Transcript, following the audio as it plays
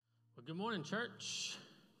Good morning, church.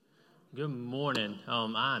 Good morning.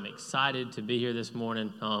 I'm excited to be here this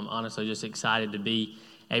morning. Honestly, just excited to be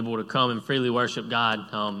able to come and freely worship God.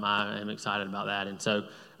 I am excited about that. And so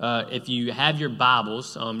if you have your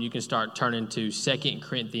Bibles, you can start turning to 2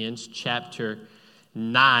 Corinthians chapter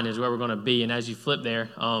 9 is where we're going to be. And as you flip there,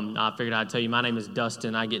 I figured I'd tell you, my name is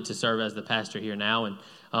Dustin. I get to serve as the pastor here now. And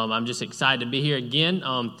I'm just excited to be here again.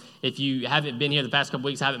 If you haven't been here the past couple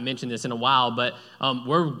weeks, I haven't mentioned this in a while, but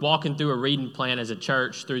we're walking through a reading plan as a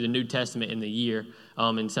church through the New Testament in the year.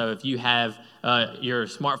 And so if you have your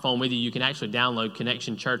smartphone with you, you can actually download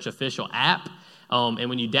Connection Church official app. And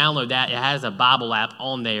when you download that, it has a Bible app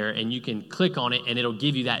on there, and you can click on it, and it'll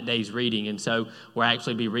give you that day's reading. And so we'll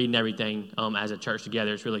actually be reading everything as a church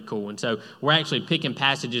together. It's really cool. And so we're actually picking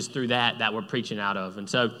passages through that we're preaching out of. And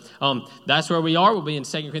so that's where we are. We'll be in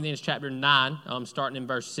 2 Corinthians chapter 9, starting in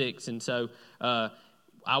verse 6. And so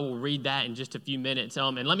I will read that in just a few minutes.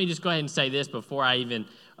 And let me just go ahead and say this before I even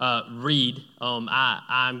read.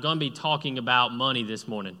 I'm going to be talking about money this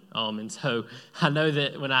morning. And so I know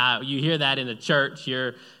that when you hear that in a church,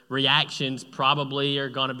 your reactions probably are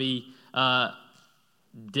going to be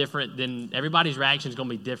different than everybody's reaction is going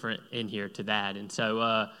to be different in here to that. And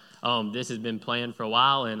so this has been planned for a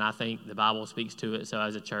while, and I think the Bible speaks to it. So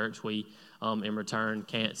as a church, we in return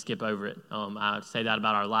can't skip over it. I say that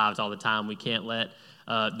about our lives all the time. We can't let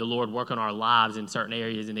the Lord work on our lives in certain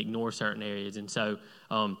areas and ignore certain areas. And so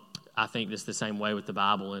I think this is the same way with the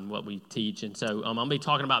Bible and what we teach. And so I'm going to be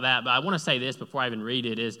talking about that. But I want to say this before I even read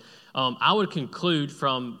it is I would conclude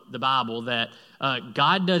from the Bible that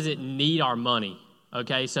God doesn't need our money.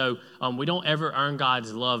 Okay, so we don't ever earn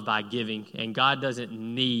God's love by giving, and God doesn't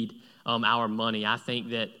need our money. I think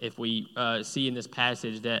that if we see in this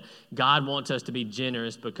passage that God wants us to be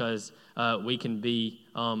generous because we can be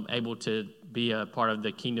able to be a part of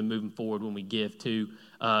the kingdom moving forward when we give to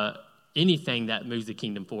anything that moves the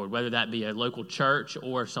kingdom forward, whether that be a local church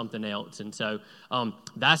or something else. And so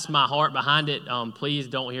that's my heart behind it. Please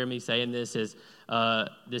don't hear me saying this is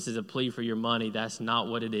a plea for your money. That's not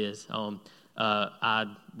what it is. I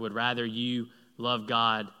would rather you love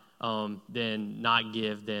God than not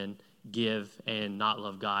give than give and not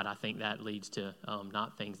love God. I think that leads to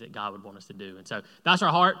not things that God would want us to do. And so that's our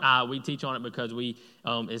heart. We teach on it because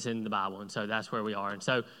it's in the Bible. And so that's where we are. And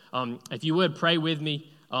so if you would pray with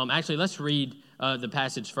me. Actually, let's read the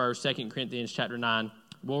passage first, 2 Corinthians chapter 9.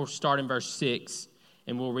 We'll start in verse 6,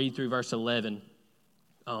 and we'll read through verse 11,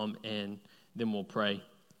 and then we'll pray.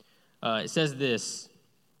 It says this.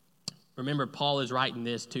 Remember, Paul is writing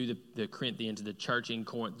this to the Corinthians, the church in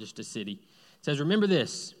Corinth, just a city. It says, remember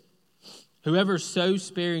this, whoever sows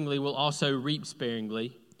sparingly will also reap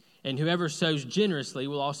sparingly, and whoever sows generously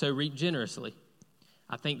will also reap generously.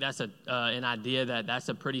 I think that's an idea that's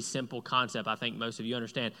a pretty simple concept. I think most of you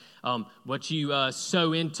understand. What you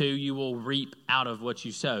sow into, you will reap out of what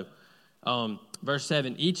you sow. Verse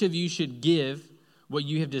 7, each of you should give what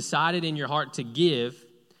you have decided in your heart to give,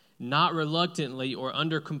 not reluctantly or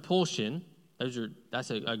under compulsion.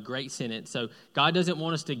 That's a great sentence. So God doesn't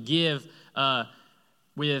want us to give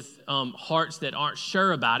with hearts that aren't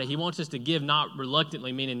sure about it. He wants us to give not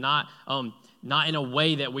reluctantly, meaning not in a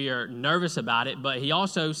way that we are nervous about it, but he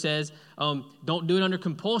also says don't do it under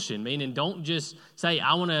compulsion, meaning don't just say,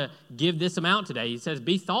 I want to give this amount today. He says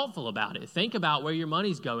be thoughtful about it. Think about where your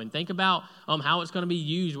money's going. Think about how it's going to be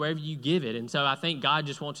used wherever you give it. And so I think God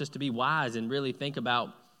just wants us to be wise and really think about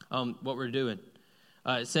what we're doing.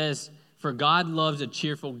 It says, for God loves a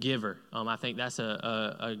cheerful giver. I think that's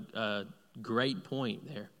a great point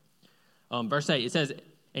there. Verse 8, it says,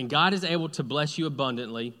 and God is able to bless you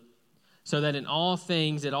abundantly, so that in all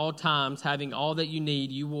things, at all times, having all that you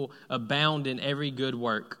need, you will abound in every good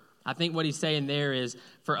work. I think what he's saying there is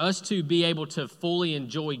for us to be able to fully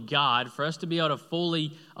enjoy God, for us to be able to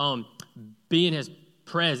fully be in his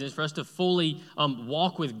presence, for us to fully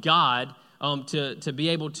walk with God, to be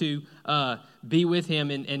able to be with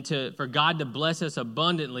him and for God to bless us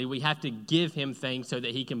abundantly, we have to give him things so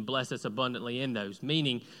that he can bless us abundantly in those.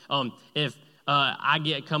 Meaning, if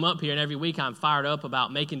I come up here and every week I'm fired up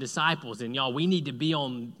about making disciples, and y'all, we need to be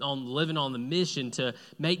on living on the mission to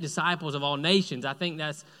make disciples of all nations. I think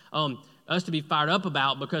that's us to be fired up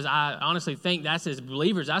about, because I honestly think that's, as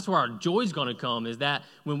believers, that's where our joy is going to come, is that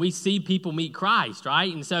when we see people meet Christ,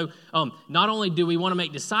 right? And so not only do we want to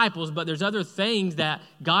make disciples, but there's other things that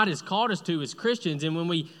God has called us to as Christians, and when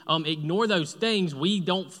we ignore those things, we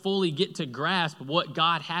don't fully get to grasp what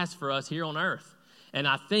God has for us here on earth. And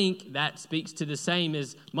I think that speaks to the same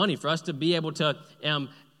as money, for us to be able to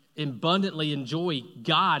abundantly enjoy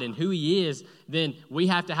God and who he is, then we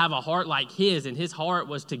have to have a heart like his, and his heart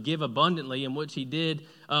was to give abundantly, in which he did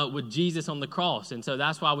with Jesus on the cross. And so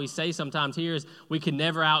that's why we say sometimes here is we can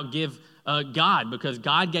never outgive God, because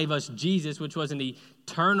God gave us Jesus, which was an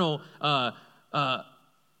eternal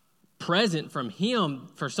present from him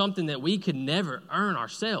for something that we could never earn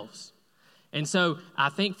ourselves. And so I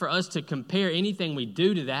think for us to compare anything we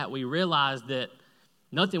do to that, we realize that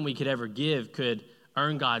nothing we could ever give could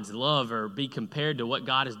earn God's love or be compared to what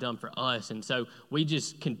God has done for us. And so we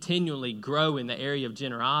just continually grow in the area of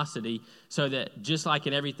generosity, so that just like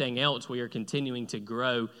in everything else, we are continuing to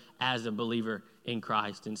grow as a believer in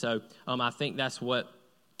Christ. And so I think that's what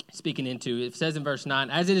speaking into. It says in verse 9,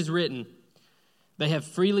 as it is written, they have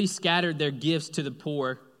freely scattered their gifts to the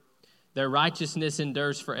poor. Their righteousness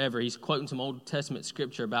endures forever. He's quoting some Old Testament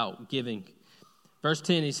scripture about giving. Verse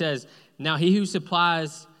 10, he says, now he who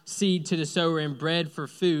supplies seed to the sower and bread for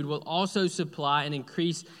food will also supply and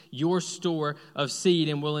increase your store of seed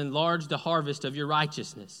and will enlarge the harvest of your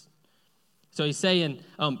righteousness. So he's saying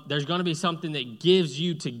there's going to be something that gives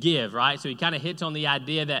you to give, right? So he kind of hits on the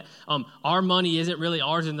idea that our money isn't really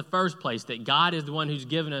ours in the first place, that God is the one who's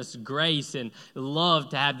given us grace and love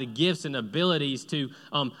to have the gifts and abilities to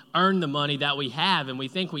earn the money that we have. And we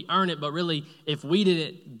think we earn it, but really if we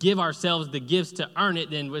didn't give ourselves the gifts to earn it,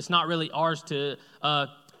 then it's not really ours to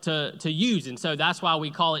use. And so that's why we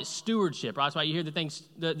call it stewardship, right? That's why you hear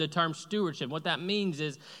the term stewardship. What that means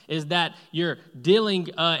is that you're dealing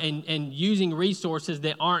and using resources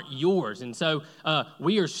that aren't yours. And so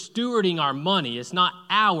we are stewarding our money. It's not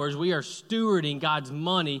ours. We are stewarding God's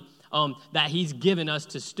money that he's given us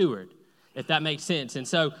to steward, if that makes sense. And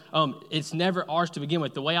so it's never ours to begin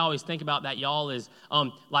with. The way I always think about that, y'all, is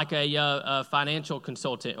like a financial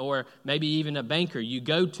consultant or maybe even a banker. You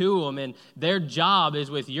go to them, and their job is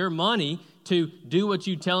with your money to do what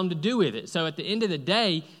you tell them to do with it. So at the end of the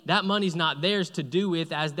day, that money's not theirs to do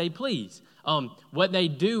with as they please. What they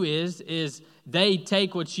do is they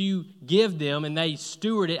take what you give them and they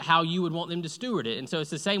steward it how you would want them to steward it. And so it's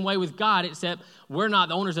the same way with God, except we're not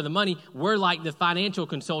the owners of the money. We're like the financial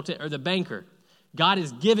consultant or the banker. God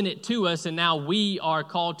has given it to us, and now we are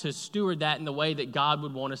called to steward that in the way that God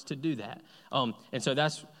would want us to do that. And so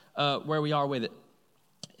that's where we are with it.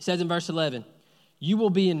 It says in verse 11, you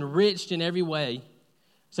will be enriched in every way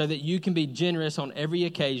so that you can be generous on every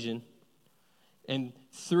occasion, and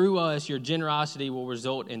through us, your generosity will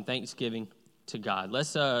result in thanksgiving to God.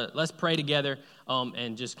 Let's pray together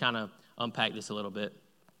and just kind of unpack this a little bit.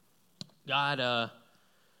 God,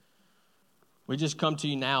 we just come to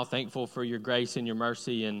you now thankful for your grace and your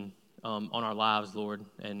mercy and on our lives, Lord,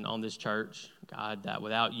 and on this church. God, that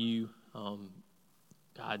without you,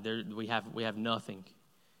 God, we have nothing.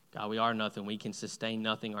 God, we are nothing. We can sustain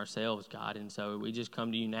nothing ourselves, God. And so we just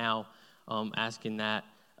come to you now asking that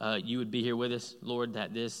you would be here with us, Lord,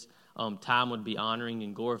 that this time would be honoring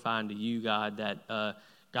and glorifying to you, God, that,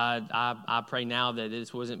 God, I pray now that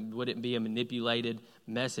this wouldn't be a manipulated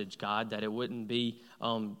message, God, that it wouldn't be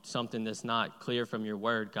something that's not clear from your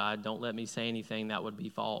word, God. Don't let me say anything that would be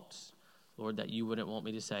false, Lord, that you wouldn't want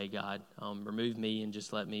me to say, God. Remove me and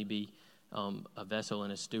just let me be a vessel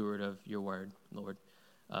and a steward of your word, Lord.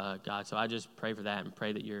 God, so I just pray for that and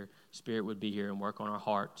pray that your spirit would be here and work on our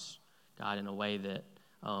hearts, God, in a way that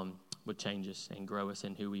would change us and grow us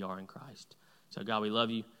in who we are in Christ. So, God, we love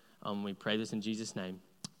you. We pray this in Jesus' name.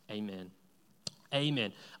 Amen.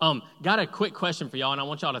 Amen. Got a quick question for y'all, and I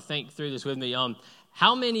want y'all to think through this with me.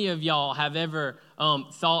 How many of y'all have ever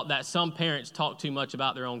thought that some parents talk too much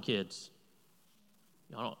about their own kids?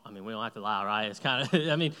 We don't have to lie, right? It's kind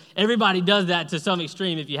of, everybody does that to some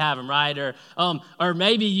extreme if you have them, right? Or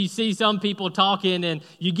maybe you see some people talking and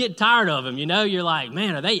you get tired of them, You're like,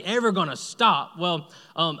 man, are they ever going to stop? Well,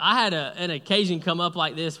 I had an occasion come up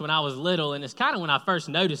like this when I was little, and it's kind of when I first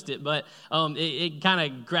noticed it, but it kind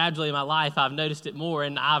of gradually in my life, I've noticed it more,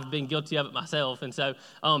 and I've been guilty of it myself. And so,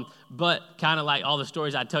 but kind of like all the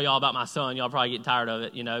stories I tell y'all about my son, y'all probably get tired of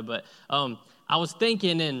it, but I was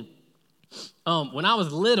thinking, and when I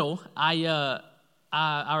was little, I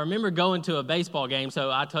remember going to a baseball game. So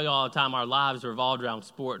I tell you all the time, our lives revolved around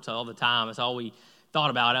sports all the time. It's all we thought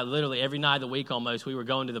about. Literally every night of the week almost, we were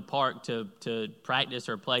going to the park to practice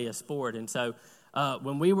or play a sport. And so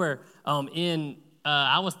when we were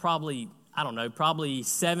I was probably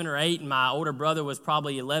 7 or 8, and my older brother was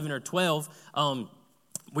probably 11 or 12.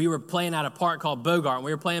 we were playing at a park called Bogart, and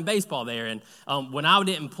we were playing baseball there. And when I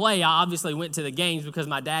didn't play, I obviously went to the games because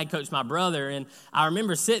my dad coached my brother. And I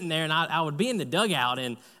remember sitting there, and I would be in the dugout,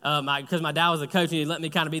 and because my dad was the coach, and he'd let me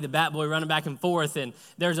kind of be the bat boy running back and forth. And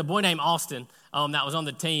there's a boy named Austin that was on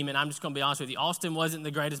the team, and I'm just going to be honest with you. Austin wasn't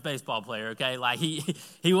the greatest baseball player, okay? Like, he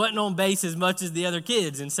wasn't on base as much as the other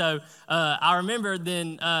kids. And so I remember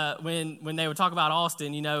then when they would talk about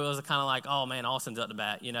Austin, it was kind of like, oh, man, Austin's up to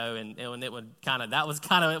bat, and it would that was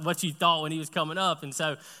kind of what you thought when he was coming up. And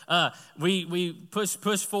so we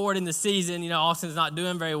pushed forward in the season. Austin's not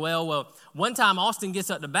doing very well. Well, one time Austin gets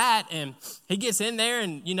up to bat, and he gets in there,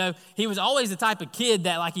 and, he was always the type of kid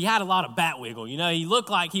that, like, he had a lot of bat wiggle. He looked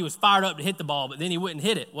like he was fired up to hit the ball, but then he wouldn't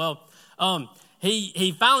hit it. Well,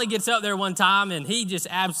 he finally gets up there one time, and he just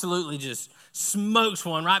absolutely just smokes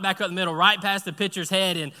one right back up the middle, right past the pitcher's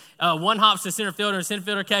head, and one hops to center fielder, and center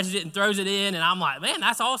fielder catches it and throws it in, and I'm like, man,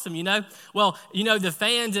 that's awesome, Well, the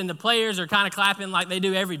fans and the players are kind of clapping like they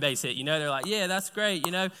do every base hit, They're like, yeah, that's great,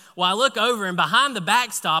 Well, I look over, and behind the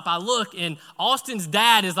backstop, I look, and Austin's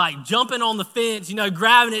dad is like jumping on the fence,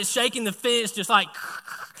 grabbing it, shaking the fence, just like,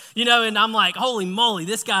 and I'm like, holy moly,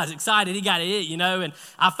 this guy's excited. He got it, and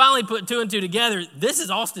I finally put two and two together. This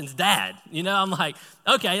is Austin's dad. I'm like,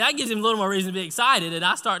 okay, that gives him a little more reason to be excited. And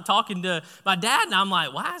I start talking to my dad, and I'm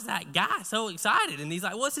like, why is that guy so excited? And he's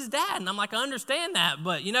like, what's his dad? And I'm like, I understand that.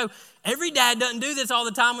 But, every dad doesn't do this all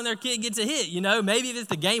the time when their kid gets a hit. Maybe if it's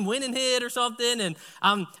the game-winning hit or something. And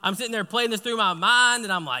I'm sitting there playing this through my mind,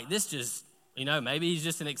 and I'm like, this just... maybe he's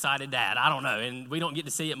just an excited dad. I don't know. And we don't get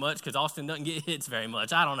to see it much because Austin doesn't get hits very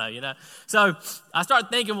much. I don't know, So I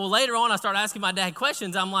start thinking, well, later on, I start asking my dad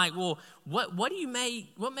questions. I'm like, well, what do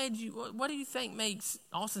you think makes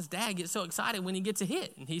Austin's dad get so excited when he gets a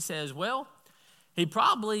hit? And he says, well, he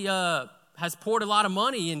probably has poured a lot of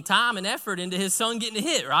money and time and effort into his son getting a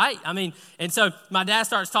hit, right? And so my dad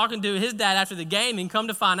starts talking to his dad after the game, and come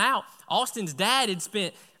to find out, Austin's dad had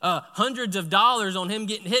spent hundreds of dollars on him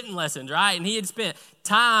getting hitting lessons, right? And he had spent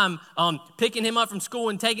time picking him up from school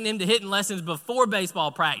and taking him to hitting lessons before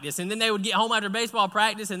baseball practice. And then they would get home after baseball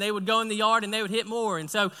practice, and they would go in the yard and they would hit more. And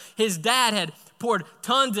so his dad had poured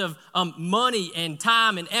tons of money and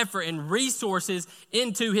time and effort and resources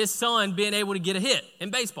into his son being able to get a hit in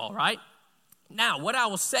baseball, right? Now, what I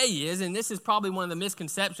will say is, and this is probably one of the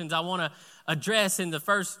misconceptions I want to address in the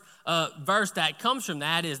first verse that comes from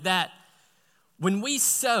that, is that when we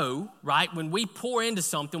sow, right, when we pour into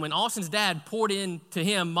something, when Austin's dad poured into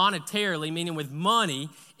him monetarily, meaning with money,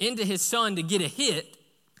 into his son to get a hit,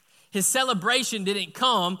 his celebration didn't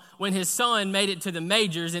come when his son made it to the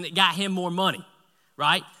majors and it got him more money,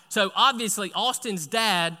 right? So obviously Austin's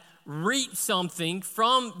dad reaped something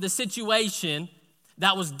from the situation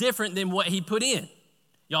that was different than what he put in.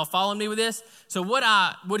 Y'all following me with this? So what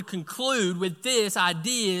I would conclude with this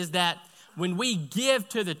idea is that when we give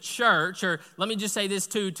to the church, or let me just say this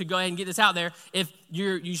too, to go ahead and get this out there, if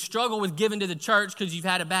you struggle with giving to the church because you've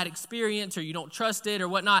had a bad experience or you don't trust it or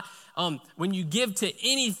whatnot, when you give to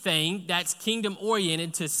anything that's kingdom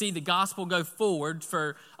oriented to see the gospel go forward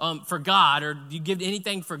for God, or you give to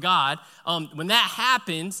anything for God, when that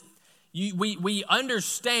happens, we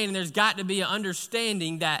understand, and there's got to be an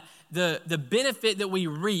understanding that the benefit that we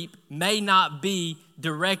reap may not be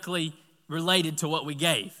directly related to what we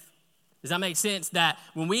gave. Does that make sense? That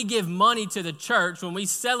when we give money to the church, when we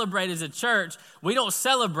celebrate as a church, we don't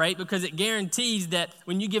celebrate because it guarantees that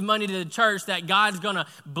when you give money to the church that God's going to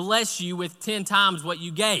bless you with 10 times what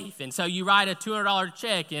you gave. And so you write a $200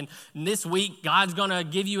 check, and this week God's going to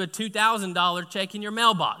give you a $2,000 check in your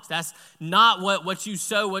mailbox. That's not what you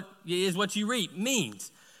sow, what you reap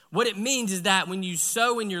means. What it means is that when you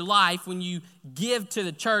sow in your life, when you give to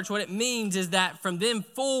the church, what it means is that from then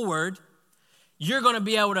forward, you're going to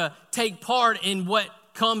be able to take part in what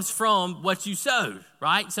comes from what you sowed,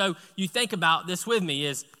 right? So you think about this with me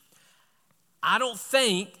is, I don't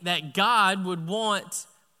think that God would want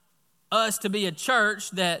us to be a church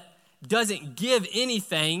that doesn't give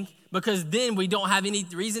anything, because then we don't have any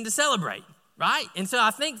reason to celebrate, right? And so I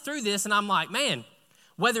think through this, and I'm like, man,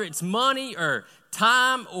 whether it's money or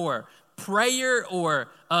time or prayer or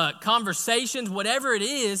conversations, whatever it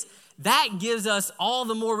is, that gives us all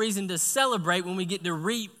the more reason to celebrate when we get to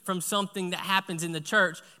reap from something that happens in the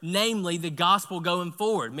church, namely the gospel going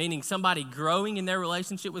forward, meaning somebody growing in their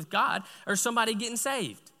relationship with God or somebody getting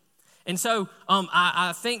saved. And so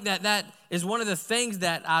I think that is one of the things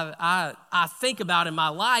that I think about in my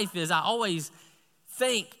life is I always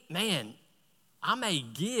think, man, I may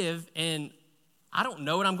give and I don't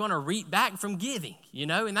know what I'm going to reap back from giving,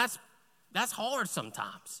 and that's hard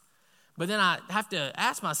sometimes. But then I have to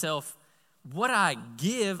ask myself, what I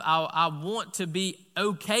give, I want to be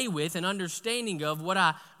okay with and understanding of. What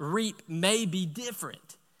I reap may be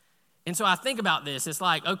different. And so I think about this. It's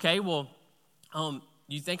like, okay, well,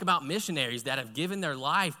 you think about missionaries that have given their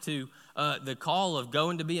life to the call of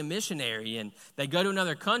going to be a missionary, and they go to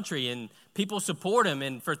another country and people support them,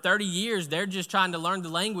 and for 30 years they're just trying to learn the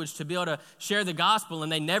language to be able to share the gospel,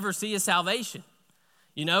 and they never see a salvation.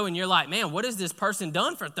 And you're like, man, what has this person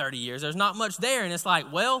done for 30 years? There's not much there. And it's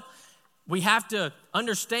like, well, we have to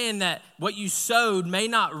understand that what you sowed may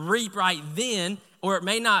not reap right then, or it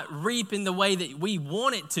may not reap in the way that we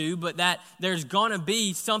want it to, but that there's going to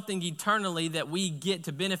be something eternally that we get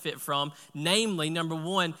to benefit from. Namely, number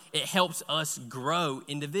one, it helps us grow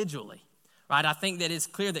individually, right? I think that it's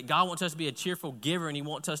clear that God wants us to be a cheerful giver, and he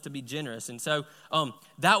wants us to be generous. And so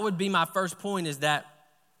that would be my first point, is that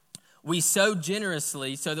we sow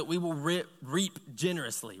generously so that we will reap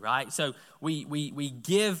generously, right? So we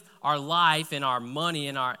give our life and our money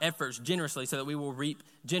and our efforts generously so that we will reap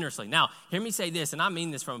generously. Now, hear me say this, and I mean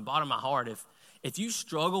this from the bottom of my heart. If you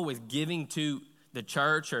struggle with giving to the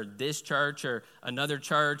church or this church or another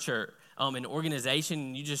church or an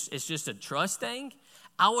organization, it's just a trust thing,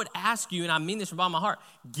 I would ask you, and I mean this from the bottom of my heart,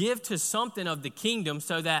 give to something of the kingdom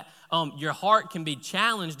so that your heart can be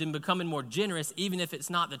challenged in becoming more generous, even if it's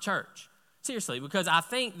not the church. Seriously, because I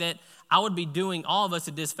think that I would be doing all of us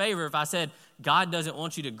a disfavor if I said, God doesn't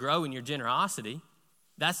want you to grow in your generosity.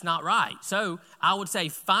 That's not right. So I would say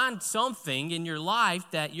find something in your life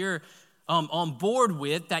that you're on board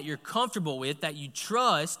with, that you're comfortable with, that you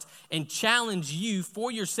trust, and challenge you for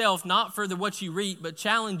yourself, not for what you reap, but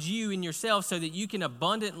challenge you in yourself so that you can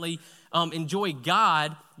abundantly enjoy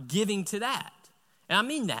God giving to that. And I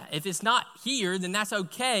mean that. If it's not here, then that's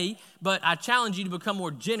okay, but I challenge you to become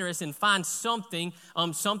more generous and find something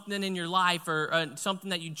in your life or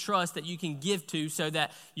something that you trust that you can give to so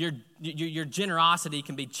that your generosity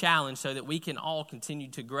can be challenged so that we can all continue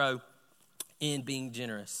to grow in being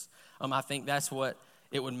generous. I think that's what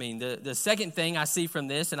it would mean. The second thing I see from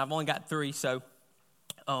this, and I've only got 3, so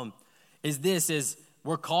is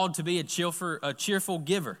we're called to be a cheerful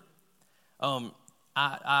giver.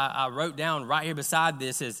 I wrote down right here beside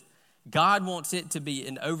this is God wants it to be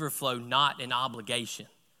an overflow, not an obligation,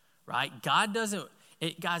 right? Guys,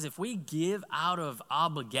 if we give out of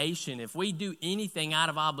obligation, if we do anything out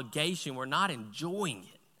of obligation, we're not enjoying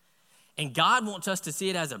it. And God wants us to see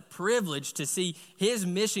it as a privilege to see his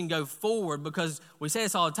mission go forward, because we say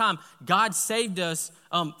this all the time. God saved us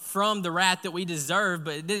from the wrath that we deserve,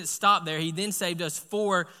 but it didn't stop there. He then saved us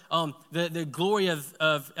for the glory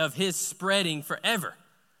of his spreading forever.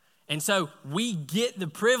 And so we get the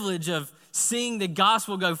privilege of seeing the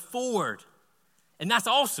gospel go forward. And that's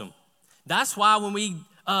awesome. That's why when we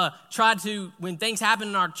when things happen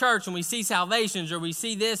in our church and we see salvations or we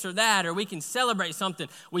see this or that or we can celebrate something,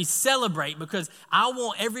 we celebrate, because I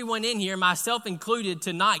want everyone in here, myself included,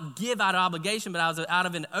 to not give out of obligation, but out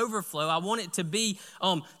of an overflow. I want it to be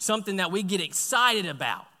something that we get excited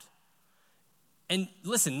about. And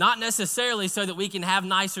listen, not necessarily so that we can have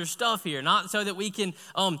nicer stuff here, not so that we can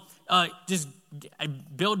just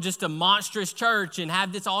build just a monstrous church and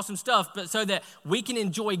have this awesome stuff, but so that we can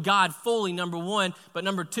enjoy God fully, number one, but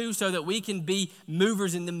number two, so that we can be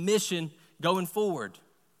movers in the mission going forward.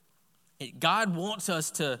 God wants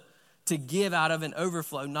us to give out of an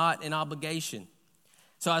overflow, not an obligation.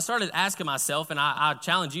 So I started asking myself, and I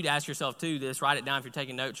challenge you to ask yourself too this, write it down if you're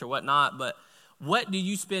taking notes or whatnot, but what do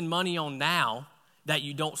you spend money on now that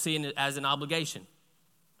you don't see it as an obligation?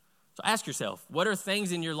 So ask yourself, what are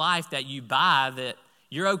things in your life that you buy that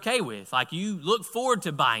you're okay with? Like, you look forward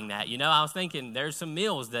to buying that. I was thinking there's some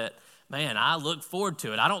meals that, man, I look forward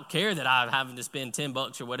to it. I don't care that I'm having to spend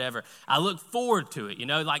 $10 or whatever. I look forward to it.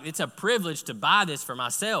 Like, it's a privilege to buy this for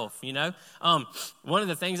myself. One of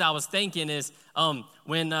the things I was thinking is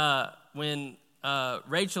when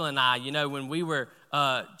Rachel and I, when we were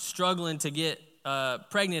struggling to get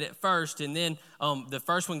pregnant at first, and then the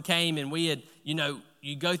first one came, and we had,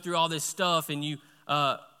 you go through all this stuff and you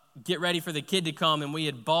get ready for the kid to come, and we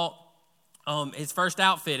had bought his first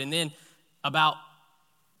outfit, and then about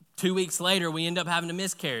 2 weeks later we end up having a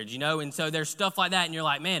miscarriage, and so there's stuff like that, and you're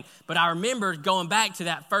like, man, but I remember going back to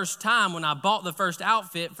that first time when I bought the first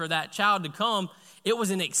outfit for that child to come. It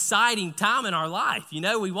was an exciting time in our life.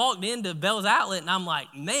 We walked into Bell's Outlet, and I'm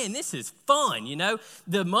like, man, this is fun.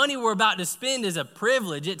 The money we're about to spend is a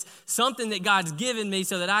privilege. It's something that God's given me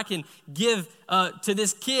so that I can give to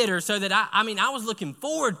this kid, or so that I was looking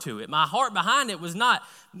forward to it. My heart behind it was not,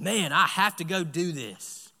 man, I have to go do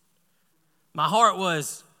this. My heart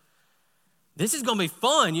was, this is going to be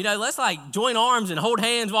fun. Let's like join arms and hold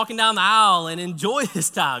hands walking down the aisle and enjoy this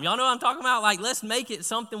time. Y'all know what I'm talking about? Like, let's make it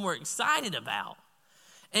something we're excited about.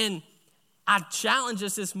 And I challenge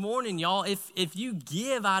us this morning, y'all, if you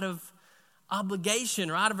give out of obligation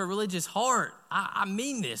or out of a religious heart, I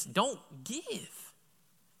mean this, don't give.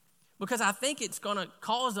 Because I think it's going to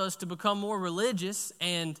cause us to become more religious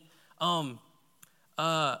and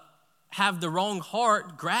have the wrong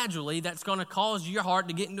heart gradually. That's going to cause your heart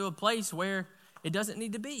to get into a place where it doesn't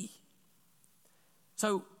need to be.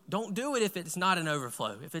 So don't do it if it's not an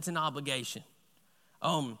overflow, if it's an obligation.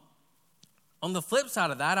 On the flip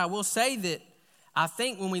side of that, I will say that I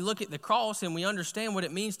think when we look at the cross and we understand what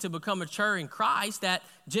it means to become mature in Christ, that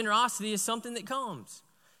generosity is something that comes.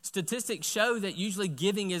 Statistics show that usually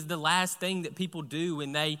giving is the last thing that people do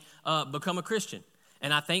when they become a Christian.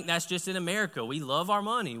 And I think that's just in America. We love our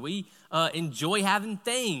money. We enjoy having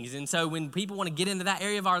things. And so when people want to get into that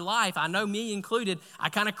area of our life, I know me included, I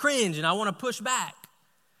kind of cringe and I want to push back.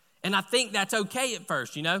 And I think that's okay at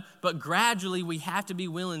first, but gradually we have to be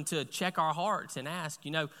willing to check our hearts and ask,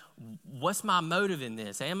 what's my motive in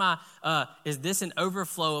this? Is this an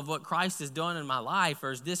overflow of what Christ has done in my life,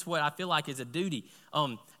 or is this what I feel like is a duty?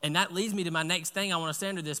 And that leads me to my next thing I want to say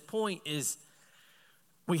under this point is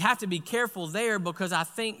we have to be careful there, because I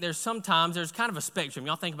think there's kind of a spectrum.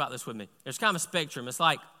 Y'all think about this with me. There's kind of a spectrum. It's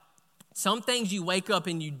like some things you wake up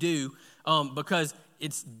and you do because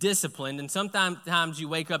it's disciplined, and sometimes you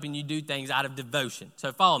wake up and you do things out of devotion.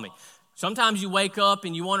 So follow me. Sometimes you wake up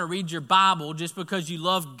and you want to read your Bible just because you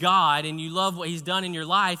love God and you love what he's done in your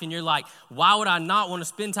life, and you're like, why would I not want to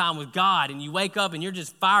spend time with God? And you wake up and you're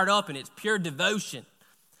just fired up and it's pure devotion.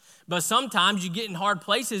 But sometimes you get in hard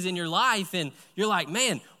places in your life and you're like,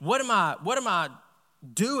 man, what am I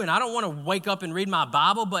doing? I don't want to wake up and read my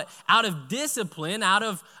Bible, but out of discipline, out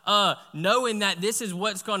of knowing that this is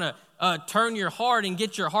what's going to turn your heart and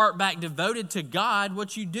get your heart back devoted to God,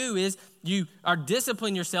 what you do is you are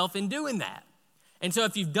discipline yourself in doing that. And so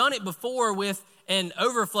if you've done it before with an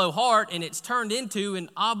overflow heart and it's turned into an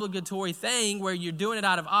obligatory thing where you're doing it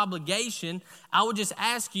out of obligation, I would just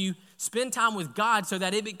ask you, spend time with God so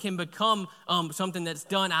that it can become something that's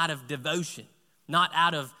done out of devotion, not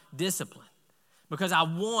out of discipline. Because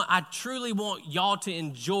I truly want y'all to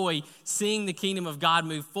enjoy seeing the kingdom of God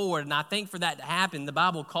move forward. And I think for that to happen, the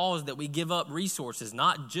Bible calls that we give up resources,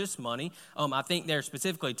 not just money. I think they're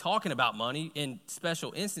specifically talking about money in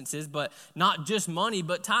special instances, but not just money,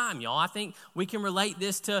 but time, y'all. I think we can relate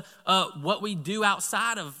this to what we do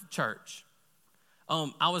outside of church.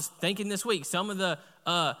 I was thinking this week, some of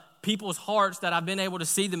the people's hearts that I've been able to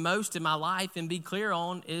see the most in my life and be clear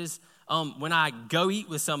on is when I go eat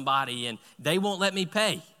with somebody and they won't let me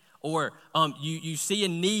pay, or you see a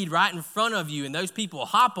need right in front of you and those people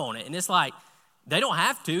hop on it, and it's like they don't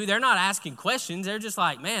have to. They're not asking questions. They're just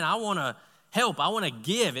like, man, I want to help. I want to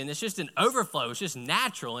give, and it's just an overflow. It's just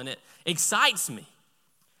natural, and it excites me.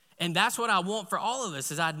 And that's what I want for all of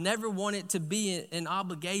us, is I'd never want it to be an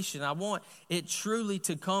obligation. I want it truly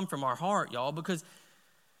to come from our heart, y'all, because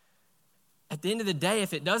at the end of the day,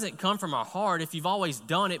 if it doesn't come from our heart, if you've always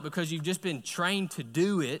done it because you've just been trained to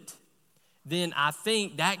do it, then I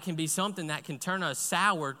think that can be something that can turn us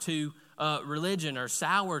sour to religion, or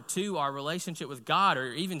sour to our relationship with God,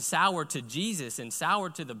 or even sour to Jesus and sour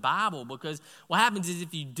to the Bible. Because what happens is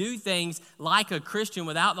if you do things like a Christian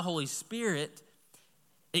without the Holy Spirit,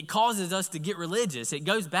 it causes us to get religious. It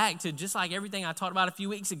goes back to just like everything I talked about a few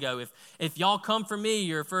weeks ago. If y'all come for me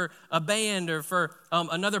or for a band or for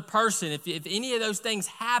another person, if any of those things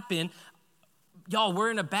happen, y'all,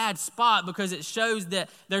 we're in a bad spot, because it shows that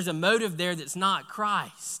there's a motive there that's not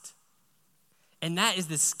Christ. And that is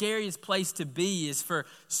the scariest place to be, is for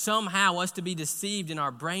somehow us to be deceived and our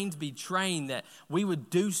brains be trained that we would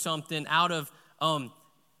do something out of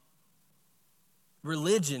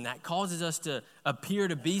religion that causes us to appear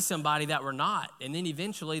to be somebody that we're not. And then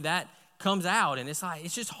eventually that comes out, and it's like,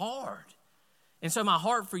 it's just hard. And so my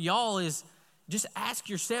heart for y'all is just ask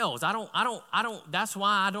yourselves. That's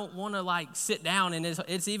why I don't want to like sit down, and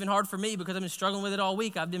it's even hard for me because I've been struggling with it all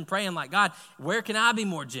week. I've been praying like, God, where can I be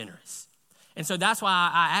more generous? And so that's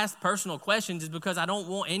why I ask personal questions, is because I don't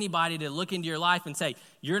want anybody to look into your life and say,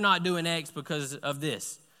 you're not doing X because of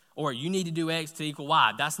this, or you need to do X to equal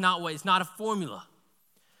Y. That's not what, it's not a formula.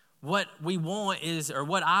 What we want is, or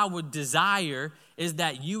what I would desire is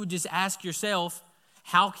that you would just ask yourself,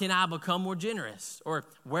 how can I become more generous? Or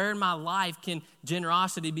where in my life can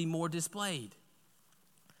generosity be more displayed?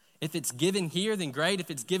 If it's given here, then great.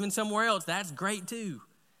 If it's given somewhere else, that's great too.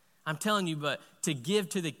 I'm telling you, but to give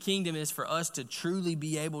to the kingdom is for us to truly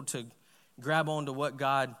be able to grab onto what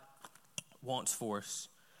God wants for us.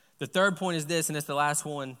 The third point is this, and it's the last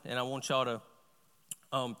one, and I want y'all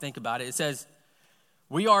to think about it. It says,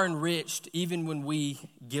 we are enriched even when we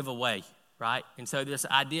give away, right? And so this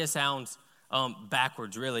idea sounds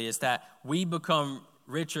backwards, really. It's that we become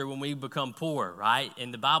richer when we become poor, right?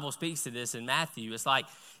 And the Bible speaks to this in Matthew. It's like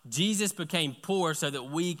Jesus became poor so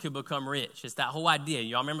that we could become rich. It's that whole idea.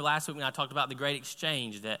 Y'all remember last week when I talked about the great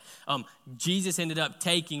exchange, that Jesus ended up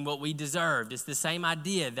taking what we deserved. It's the same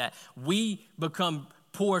idea that we become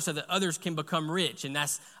poor so that others can become rich. And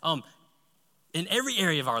that's in every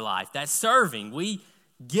area of our life. That's serving. We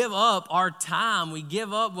give up our time. We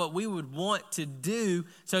give up what we would want to do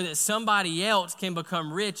so that somebody else can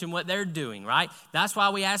become rich in what they're doing, right? That's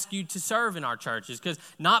why we ask you to serve in our churches.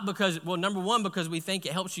 Number one, because we think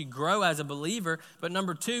it helps you grow as a believer, but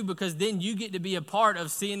number two, because then you get to be a part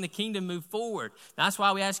of seeing the kingdom move forward. That's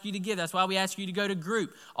why we ask you to give. That's why we ask you to go to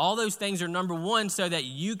group. All those things are number one, so that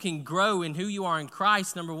you can grow in who you are in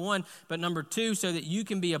Christ, number one, but number two, so that you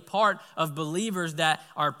can be a part of believers that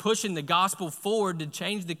are pushing the gospel forward to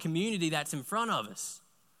change the community that's in front of us.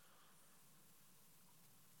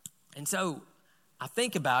 And so I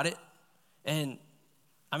think about it, and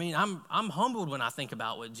I mean, I'm humbled when I think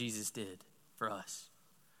about what Jesus did for us.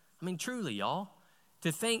 I mean, truly, y'all,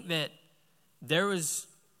 to think that there's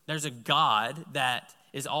a God that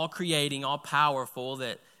is all creating, all powerful,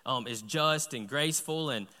 that is just and graceful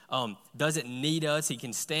and doesn't need us. He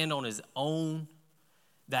can stand on his own,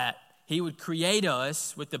 that he would create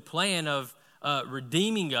us with the plan of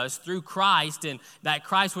redeeming us through Christ, and that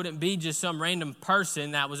Christ wouldn't be just some random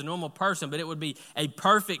person that was a normal person, but it would be a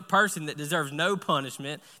perfect person that deserves no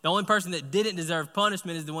punishment. The only person that didn't deserve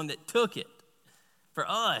punishment is the one that took it for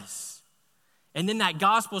us. And then that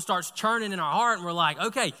gospel starts churning in our heart, and we're like,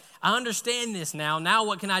 okay, I understand this now. Now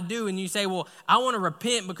what can I do? And you say, well, I want to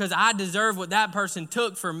repent because I deserve what that person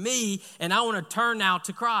took for me, and I want to turn now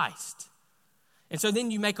to Christ. And so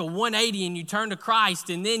then you make a 180 and you turn to Christ,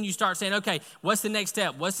 and then you start saying, okay, what's the next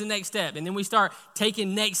step? What's the next step? And then we start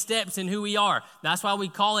taking next steps in who we are. That's why we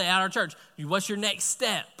call it at our church, what's your next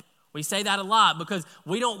step? We say that a lot because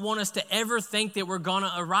we don't want us to ever think that we're going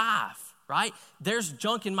to arrive, right? There's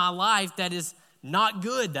junk in my life that is not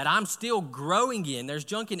good, that I'm still growing in. There's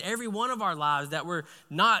junk in every one of our lives that we're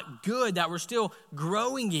not good, that we're still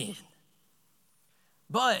growing in.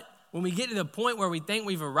 But when we get to the point where we think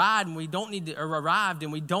we've arrived and we don't need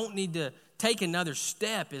to take another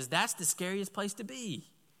step, that's the scariest place to be.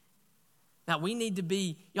 Now we need to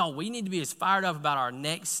be as fired up about our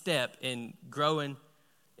next step in growing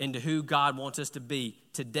into who God wants us to be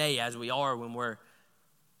today as we are when we're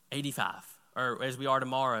 85, or as we are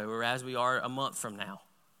tomorrow, or as we are a month from now.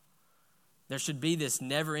 There should be this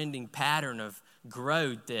never-ending pattern of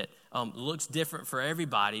growth that looks different for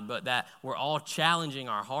everybody, but that we're all challenging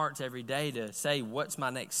our hearts every day to say, what's my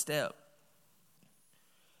next step?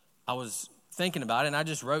 I was thinking about it, and I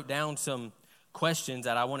just wrote down some questions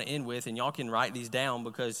that I want to end with, and y'all can write these down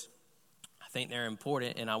because I think they're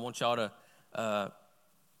important, and I want y'all to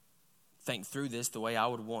think through this the way I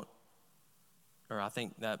would want, or I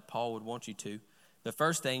think that Paul would want you to. The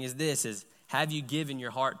first thing is this, have you given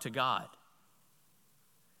your heart to God?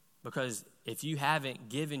 Because if you haven't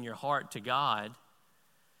given your heart to God,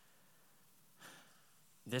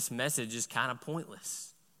 this message is kind of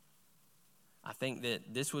pointless. I think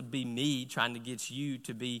that this would be me trying to get you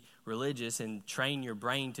to be religious and train your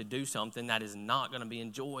brain to do something that is not going to be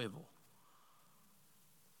enjoyable.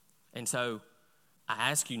 And so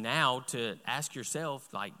I ask you now to ask yourself,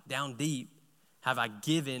 like down deep, have I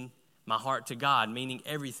given my heart to God? Meaning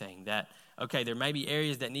everything. That, okay, there may be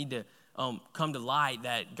areas that need to come to light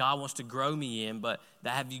that God wants to grow me in, but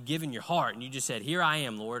that have you given your heart and you just said, here I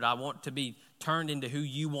am, Lord, I want to be turned into who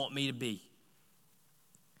you want me to be.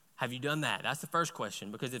 Have you done that? That's the first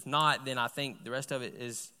question, because if not, then I think the rest of it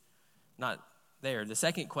is not there. The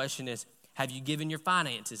second question is, have you given your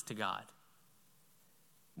finances to God?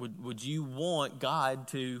 Would you want God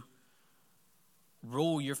to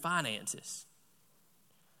rule your finances?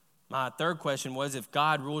 My third question was, if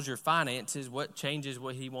God rules your finances, what changes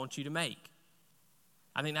will he want you to make?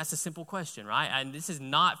 I think that's a simple question, right? And this is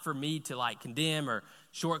not for me to like condemn or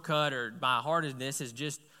shortcut, or my heart in this is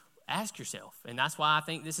just ask yourself. And that's why I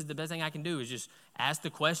think this is the best thing I can do, is just ask the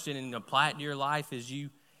question and apply it to your life as you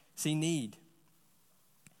see need.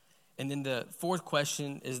 And then the fourth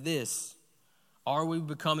question is this: are we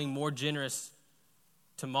becoming more generous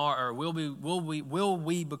tomorrow, or will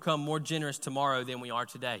we become more generous tomorrow than we are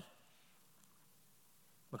today?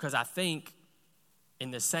 Because I think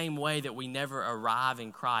in the same way that we never arrive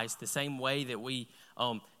in Christ, the same way that we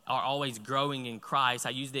are always growing in Christ,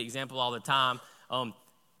 I use the example all the time,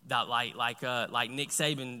 that like Nick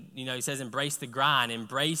Saban, he says, embrace the grind.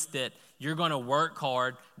 Embrace that you're going to work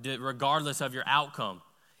hard regardless of your outcome.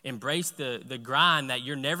 Embrace the grind that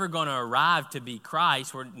you're never going to arrive to be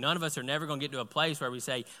Christ. None of us are never going to get to a place where we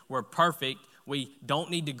say we're perfect. We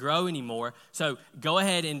don't need to grow anymore. So go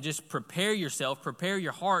ahead and just prepare yourself, prepare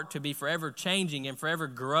your heart to be forever changing and forever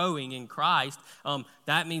growing in Christ.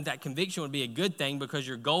 That means that conviction would be a good thing because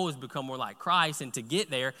your goal is to become more like Christ. And to get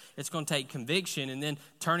there, it's going to take conviction and then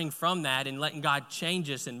turning from that and letting God change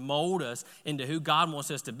us and mold us into who God wants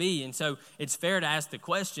us to be. And so it's fair to ask the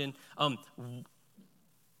question,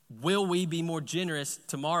 will we be more generous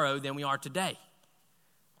tomorrow than we are today?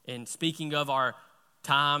 And speaking of our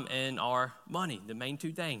time and our money, the main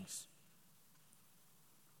two things.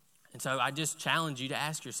 And so I just challenge you to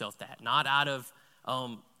ask yourself that, not out of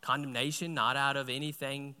condemnation, not out of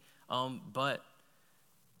anything, but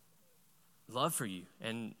love for you.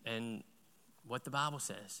 And what the Bible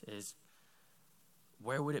says is,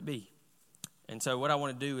 where would it be? And so what I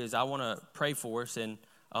want to do is I want to pray for us, and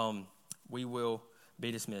we will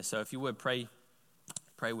be dismissed. So if you would pray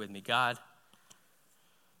with me. God,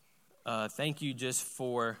 thank you just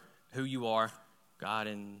for who you are, God,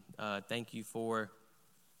 and thank you for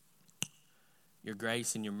your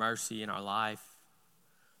grace and your mercy in our life,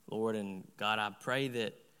 Lord. And God, I pray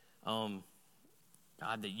that, God,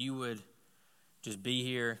 that you would just be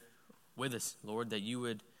here with us, Lord, that you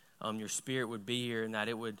would, your Spirit would be here, and that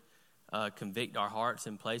it would convict our hearts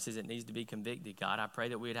in places it needs to be convicted. God, I pray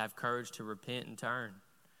that we would have courage to repent and turn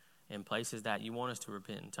in places that you want us to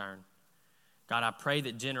repent and turn. God, I pray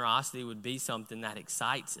that generosity would be something that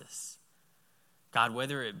excites us. God,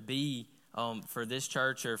 whether it be for this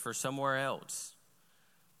church or for somewhere else,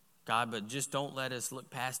 God, but just don't let us look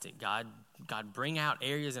past it. God, bring out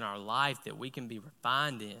areas in our life that we can be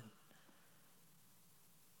refined in.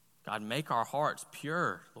 God, make our hearts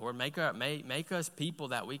pure. Lord, make us people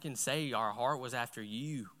that we can say our heart was after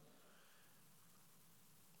you.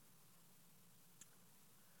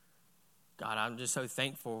 God, I'm just so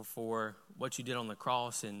thankful for what you did on the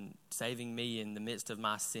cross and saving me in the midst of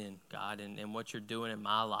my sin, God, and what you're doing in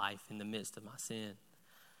my life in the midst of my sin.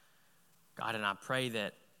 God, and I pray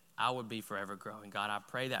that I would be forever growing. God, I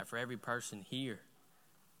pray that for every person here,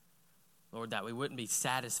 Lord, that we wouldn't be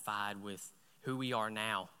satisfied with who we are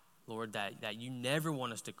now. Lord, that you never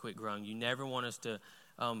want us to quit growing. You never want us to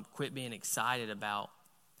quit being excited about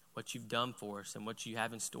what you've done for us and what you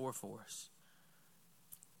have in store for us.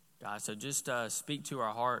 God, so just speak to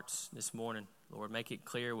our hearts this morning. Lord, make it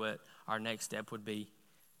clear what our next step would be.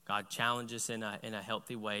 God, challenge us in a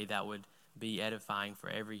healthy way that would be edifying for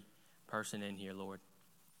every person in here, Lord.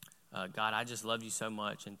 God, I just love you so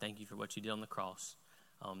much, and thank you for what you did on the cross.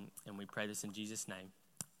 And we pray this in Jesus' name.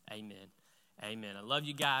 Amen. Amen. I love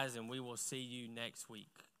you guys, and we will see you next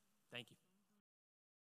week. Thank you.